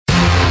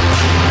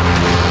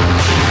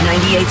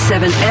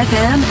98.7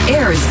 FM,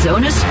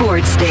 Arizona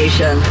Sports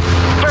Station.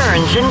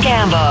 Burns and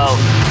Gambo.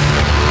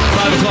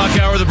 5 o'clock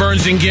hour of the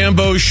Burns and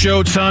Gambo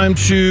show. Time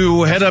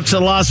to head up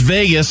to Las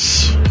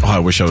Vegas. Oh, I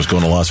wish I was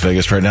going to Las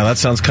Vegas right now. That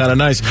sounds kind of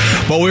nice.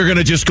 But we're going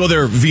to just go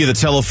there via the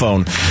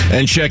telephone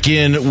and check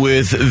in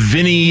with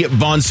Vinny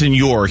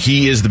Bonsignore.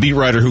 He is the beat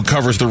writer who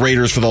covers the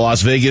Raiders for the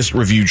Las Vegas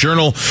Review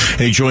Journal,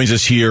 and he joins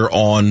us here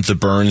on the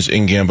Burns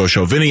and Gambo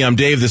show. Vinny, I'm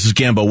Dave. This is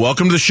Gambo.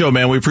 Welcome to the show,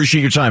 man. We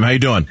appreciate your time. How you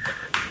doing?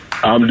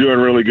 I'm doing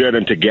really good.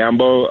 And to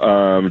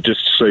Gambo, just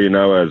so you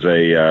know, as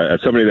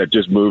somebody that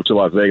just moved to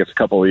Las Vegas a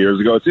couple of years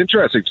ago, it's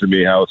interesting to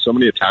me how so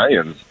many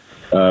Italians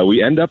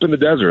we end up in the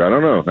desert. I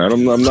don't know.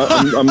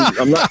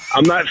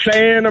 I'm not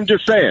saying. I'm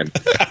just saying.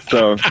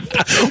 So,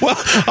 well,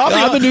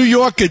 I'm a New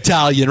York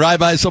Italian,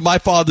 right? So my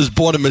father's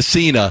born in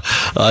Messina,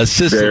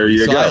 Sicily. There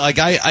you go.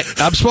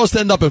 I'm supposed to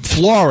end up in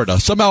Florida.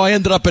 Somehow I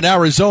ended up in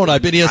Arizona.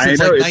 I've been here since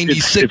like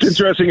 96. It's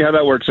interesting how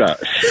that works out.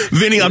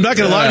 Vinny, I'm not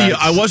going to lie to you.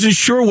 I wasn't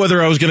sure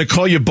whether I was going to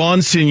call you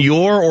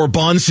Bonsignore or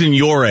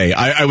Bonsignore.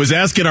 I was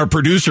asking our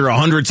producer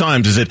 100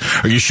 times.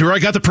 Are you sure I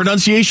got the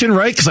pronunciation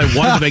right? Because I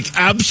wanted to make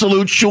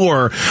absolute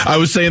sure I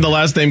was saying the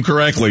last name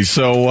correctly.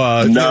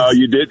 So no,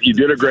 you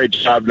did a great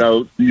job.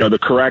 No, the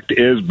correct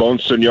is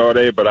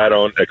Bonsignore, but I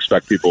don't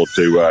expect people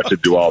to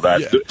do all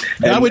that. Yeah.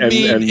 That would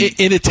mean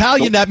in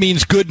Italian that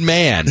means good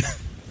man.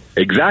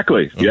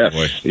 Exactly. Oh,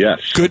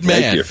 yes. Good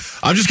man. Thank you.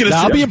 I'm just going to.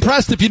 I'll be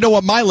impressed if you know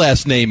what my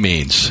last name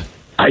means.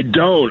 I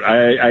don't.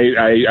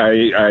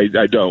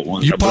 I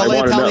don't. You parle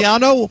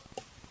Italiano?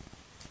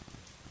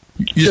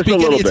 You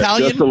speak any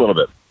Italian? Just a little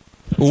bit.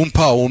 Un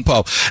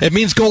po. It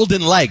means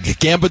golden leg.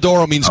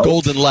 Gambadoro means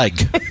golden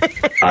leg.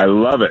 I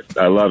love it.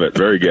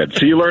 Very good.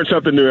 So you learn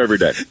something new every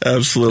day.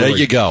 Absolutely. There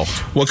you go.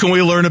 What can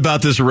we learn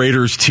about this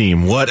Raiders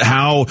team?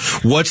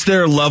 What's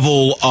their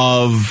level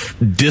of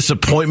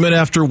disappointment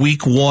after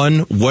week one?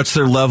 What's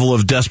their level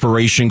of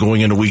desperation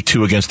going into week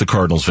two against the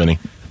Cardinals, Vinny?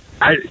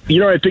 I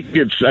think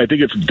it's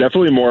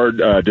definitely more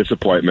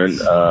disappointment,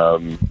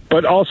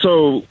 but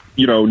also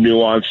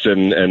nuanced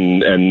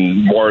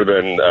and more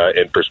than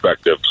in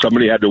perspective.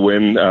 Somebody had to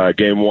win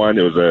game one.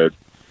 It was a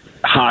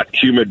hot,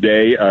 humid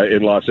day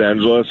in Los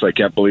Angeles. I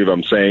can't believe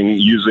I'm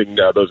using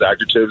those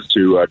adjectives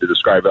to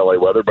describe LA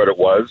weather, but it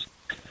was.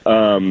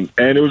 And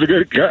it was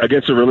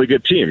against a really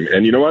good team.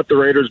 And you know what? The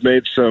Raiders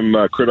made some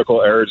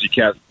critical errors. You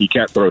can't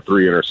throw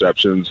 3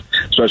 interceptions,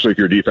 especially if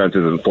your defense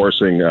isn't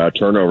forcing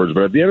turnovers.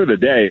 But at the end of the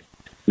day,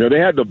 they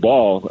had the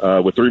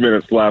ball with 3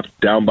 minutes left,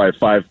 down by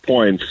 5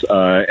 points,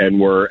 and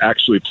were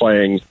actually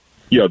playing.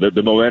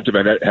 The momentum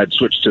had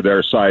switched to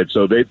their side.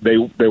 So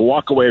they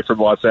walk away from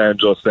Los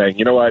Angeles saying,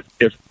 you know what,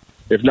 if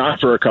not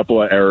for a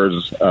couple of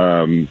errors,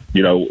 a game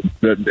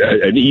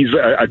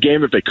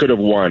that they could have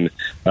won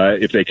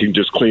if they can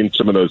just clean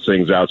some of those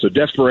things out. So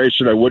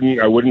desperation, I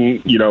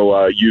wouldn't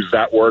use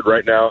that word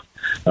right now.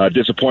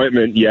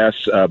 Disappointment, yes,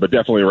 but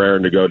definitely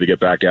raring to go to get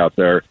back out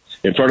there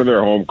in front of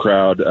their home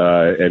crowd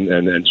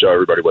and show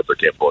everybody what they're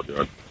capable of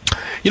doing.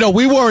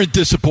 We weren't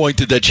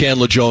disappointed that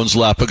Chandler Jones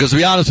left because, to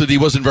be honest with you,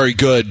 he wasn't very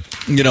good,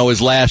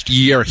 his last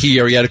year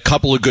here. He had a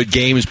couple of good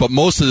games, but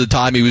most of the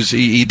time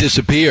he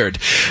disappeared.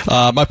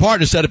 My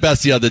partner said it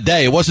best the other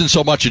day. It wasn't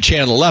so much that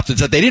Chandler left.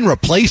 It's that they didn't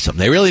replace him.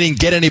 They really didn't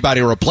get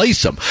anybody to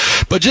replace him.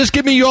 But just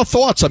give me your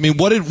thoughts. I mean,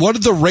 what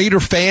did the Raider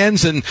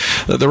fans and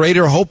the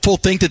Raider hopeful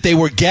think that they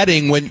were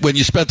getting when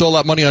you spent all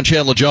that money on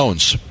Chandler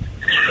Jones?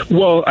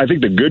 Well, I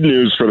think the good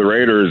news for the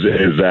Raiders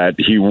is that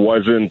he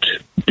wasn't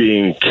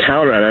being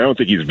counted, and I don't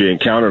think he's being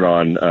counted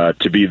on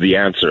to be the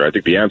answer. I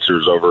think the answer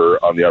is over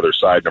on the other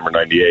side, number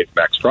 98,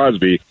 Max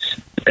Crosby.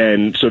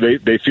 And so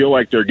they feel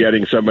like they're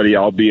getting somebody,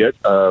 albeit,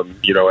 at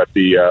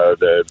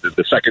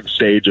the second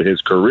stage of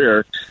his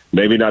career,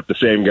 maybe not the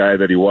same guy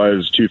that he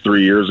was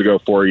 2-3 years ago,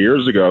 4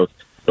 years ago,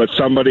 but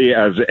somebody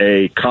as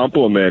a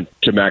complement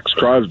to Max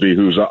Crosby,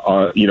 who's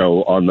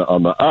on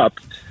the up.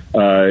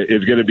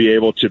 Is going to be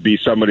able to be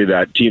somebody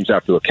that teams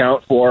have to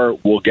account for.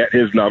 Will get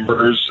his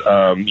numbers,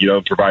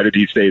 provided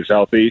he stays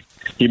healthy.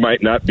 He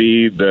might not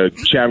be the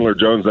Chandler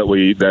Jones that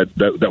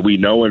we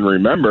know and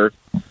remember,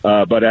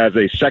 but as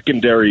a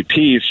secondary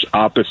piece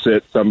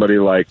opposite somebody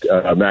like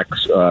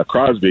Max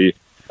Crosby,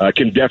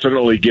 can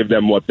definitely give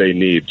them what they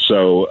need.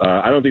 So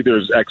I don't think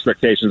there's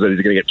expectations that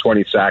he's going to get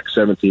 20 sacks,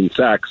 17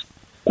 sacks.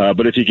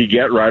 But if he could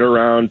get right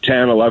around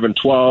 10, 11,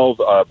 12,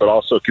 but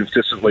also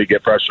consistently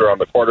get pressure on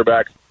the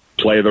quarterback,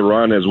 play the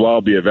run as well,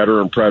 be a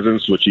veteran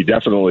presence, which he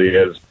definitely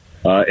is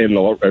in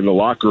the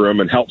locker room,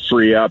 and help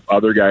free up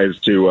other guys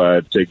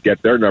to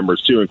get their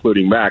numbers too,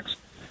 including Max.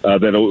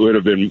 Then it would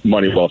have been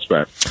money well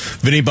spent.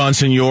 Vinny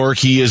Bonsignore,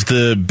 he is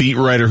the beat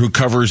writer who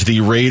covers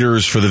the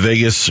Raiders for the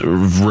Vegas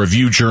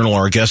Review Journal,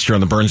 our guest here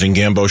on the Burns and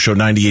Gambo Show,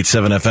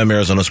 98.7 FM,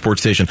 Arizona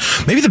Sports Station.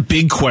 Maybe the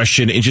big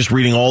question in just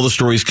reading all the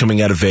stories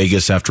coming out of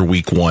Vegas after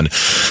week one,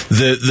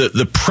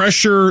 the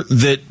pressure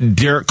that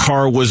Derek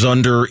Carr was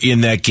under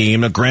in that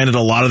game. Now, granted,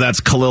 a lot of that's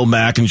Khalil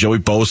Mack and Joey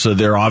Bosa.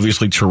 They're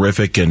obviously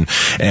terrific and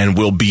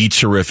will be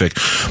terrific.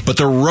 But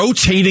the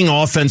rotating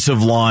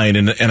offensive line,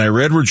 and I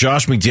read where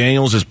Josh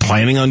McDaniels is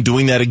planning on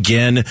doing that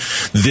again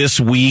this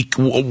week.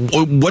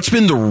 What's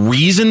been the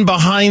reason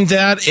behind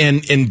that?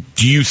 And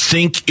do you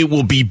think it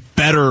will be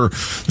better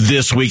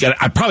this week? It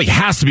probably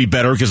has to be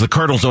better because the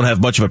Cardinals don't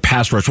have much of a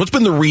pass rush. What's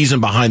been the reason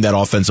behind that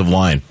offensive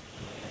line?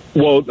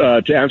 Well,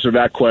 to answer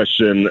that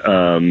question,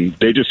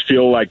 they just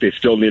feel like they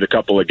still need a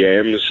couple of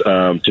games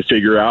to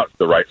figure out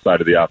the right side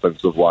of the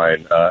offensive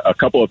line. A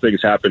couple of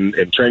things happened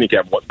in training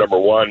camp. Number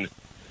one,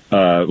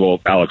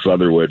 Alex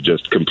Leatherwood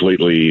just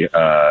completely,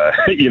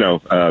 just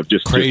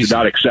did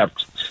not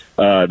accept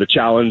the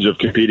challenge of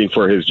competing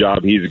for his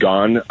job. He's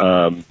gone.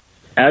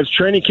 As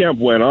training camp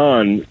went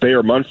on,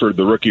 Thayer Munford,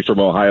 the rookie from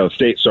Ohio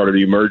State, started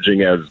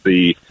emerging as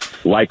the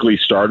likely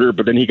starter,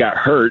 but then he got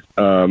hurt,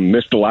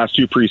 missed the last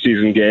 2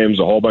 preseason games,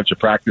 a whole bunch of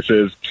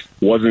practices,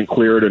 wasn't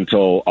cleared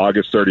until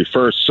August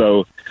 31st.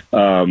 So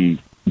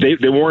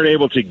they weren't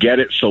able to get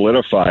it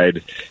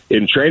solidified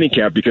in training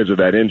camp because of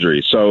that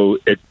injury. So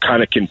it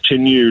kind of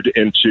continued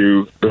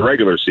into the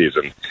regular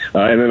season.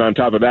 And then on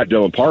top of that,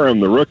 Dylan Parham,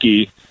 the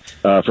rookie,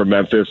 from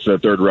Memphis, the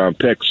third-round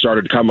pick,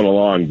 started coming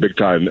along big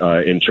time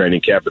in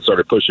training camp and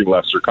started pushing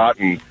Lester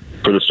Cotton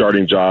for the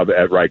starting job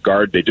at right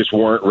guard. They just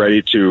weren't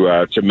ready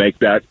to make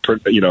that,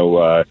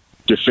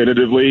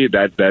 definitively,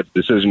 that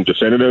decision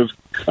definitive.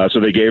 So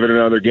they gave it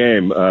another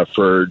game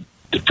for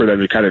them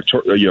to kind of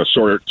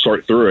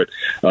sort through it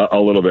a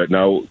little bit.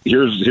 Now,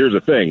 here's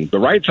the thing: the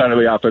right side of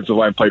the offensive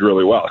line played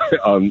really well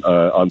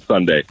on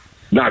Sunday.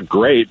 Not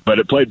great, but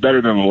it played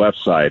better than the left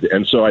side,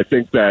 and so I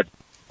think that.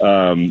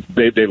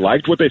 They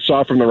liked what they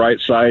saw from the right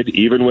side,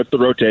 even with the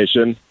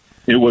rotation.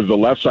 It was the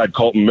left side,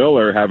 Colton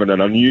Miller, having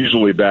an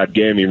unusually bad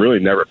game. He really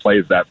never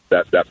plays that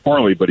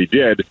poorly, but he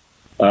did.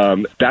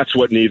 That's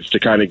what needs to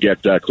kind of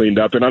get cleaned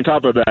up. And on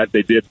top of that,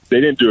 they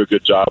didn't do a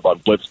good job on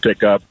blitz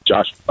pickup.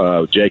 Josh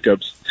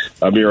Jacobs,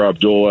 Amir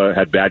Abdullah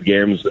had bad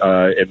games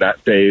in that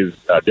phase.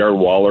 Darren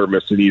Waller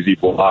missed an easy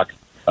block,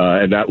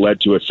 and that led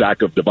to a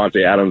sack of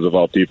Devontae Adams of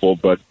all people.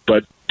 But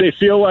they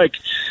feel like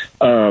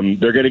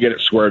they're going to get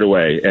it squared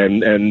away.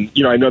 And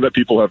I know that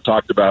people have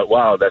talked about,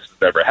 wow, this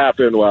has never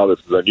happened. Wow, this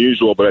is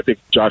unusual. But I think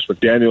Josh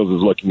McDaniels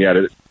is looking at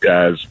it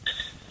as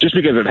just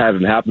because it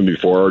hasn't happened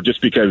before, or just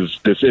because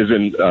this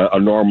isn't a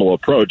normal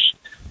approach,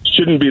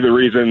 shouldn't be the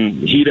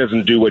reason he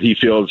doesn't do what he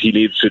feels he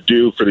needs to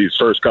do for these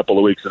first couple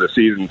of weeks of the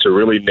season to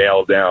really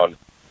nail down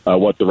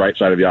what the right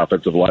side of the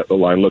offensive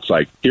line looks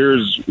like.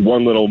 Here's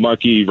one little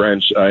monkey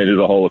wrench into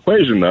the whole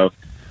equation, though.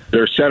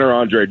 Their center,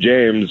 Andre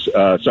James,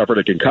 suffered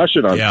a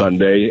concussion on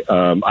Sunday.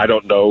 I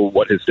don't know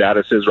what his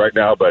status is right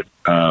now, but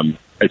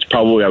it's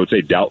probably, I would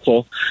say,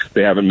 doubtful.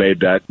 They haven't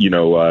made that,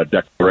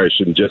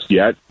 declaration just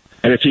yet.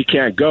 And if he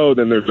can't go,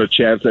 then there's a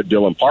chance that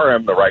Dylan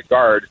Parham, the right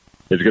guard,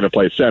 is going to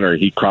play center.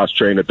 He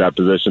cross-trained at that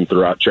position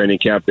throughout training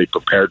camp. They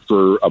prepared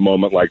for a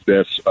moment like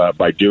this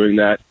by doing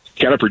that.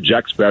 He kind of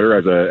projects better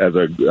as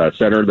a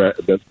center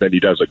than he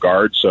does a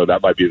guard, so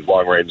that might be his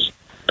long-range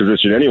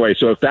position anyway.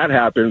 So if that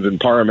happens and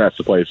Parham has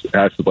to play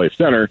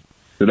center,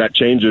 then that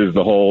changes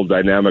the whole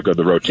dynamic of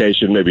the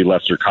rotation. Maybe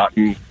Lester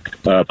Cotton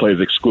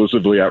plays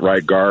exclusively at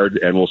right guard,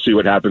 and we'll see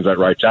what happens at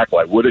right tackle.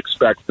 I would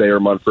expect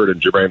Thayer Munford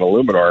and Jermaine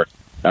Illuminor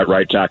at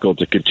right tackle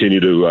to continue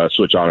to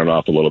switch on and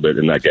off a little bit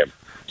in that game.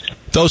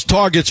 Those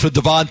targets for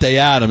Devontae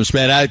Adams,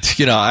 man, I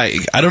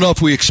don't know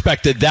if we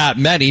expected that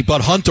many,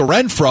 but Hunter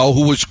Renfrow,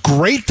 who was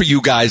great for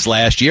you guys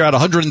last year, had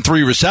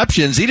 103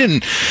 receptions. He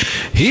didn't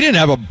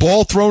have a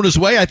ball thrown his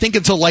way, I think,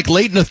 until like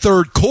late in the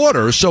third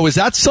quarter. So is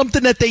that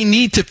something that they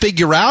need to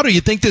figure out, or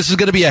you think this is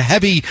going to be a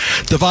heavy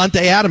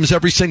Devontae Adams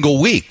every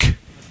single week?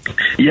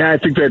 Yeah, I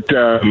think that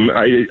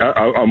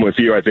I'm with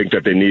you. I think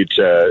that they need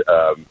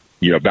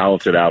to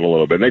balance it out a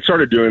little bit. And they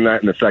started doing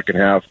that in the second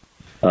half.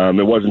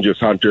 It wasn't just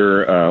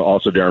Hunter.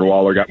 Also, Darren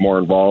Waller got more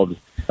involved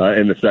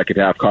in the second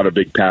half, caught a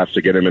big pass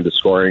to get him into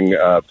scoring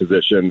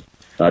position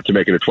to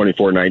make it a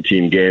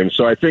 24-19 game.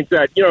 So I think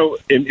that,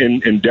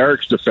 in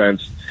Derek's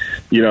defense,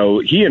 he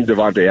and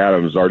Devontae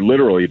Adams are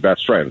literally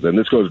best friends. And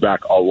this goes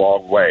back a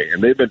long way.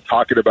 And they've been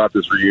talking about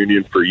this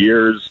reunion for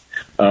years.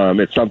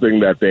 It's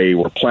something that they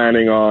were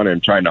planning on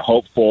and trying to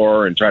hope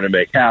for and trying to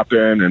make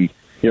happen. And,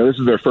 this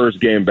is their first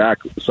game back,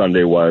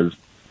 Sunday was.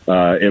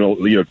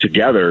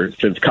 Together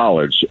since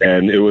college,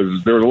 and there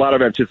was a lot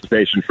of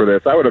anticipation for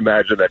this. I would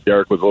imagine that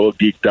Derek was a little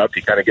geeked up.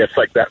 He kind of gets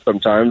like that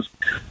sometimes,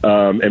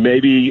 and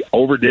maybe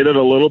overdid it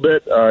a little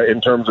bit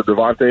in terms of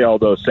Devontae.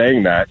 Although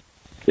saying that,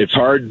 it's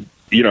hard.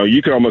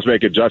 You can almost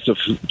make a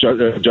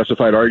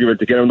justified argument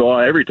to get him the ball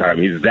every time.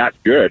 He's that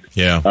good.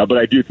 Yeah. But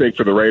I do think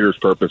for the Raiders'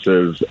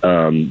 purposes,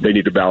 they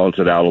need to balance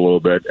it out a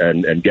little bit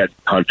and get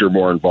Hunter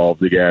more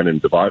involved again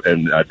and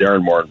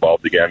Darren more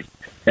involved again.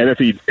 And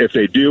if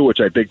they do, which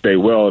I think they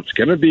will, it's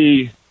going to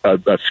be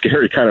a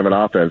scary kind of an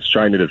offense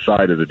trying to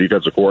decide as a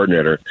defensive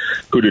coordinator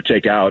who to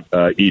take out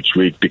each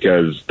week,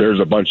 because there's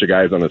a bunch of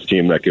guys on this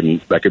team that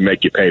can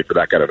make you pay for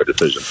that kind of a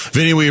decision.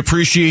 Vinny, we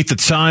appreciate the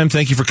time.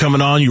 Thank you for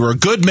coming on. You were a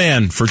good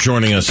man for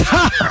joining us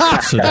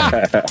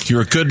today.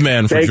 You're a good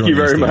man for joining us. Thank you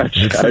very much.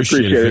 I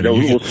appreciate it.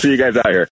 We'll see you guys out here.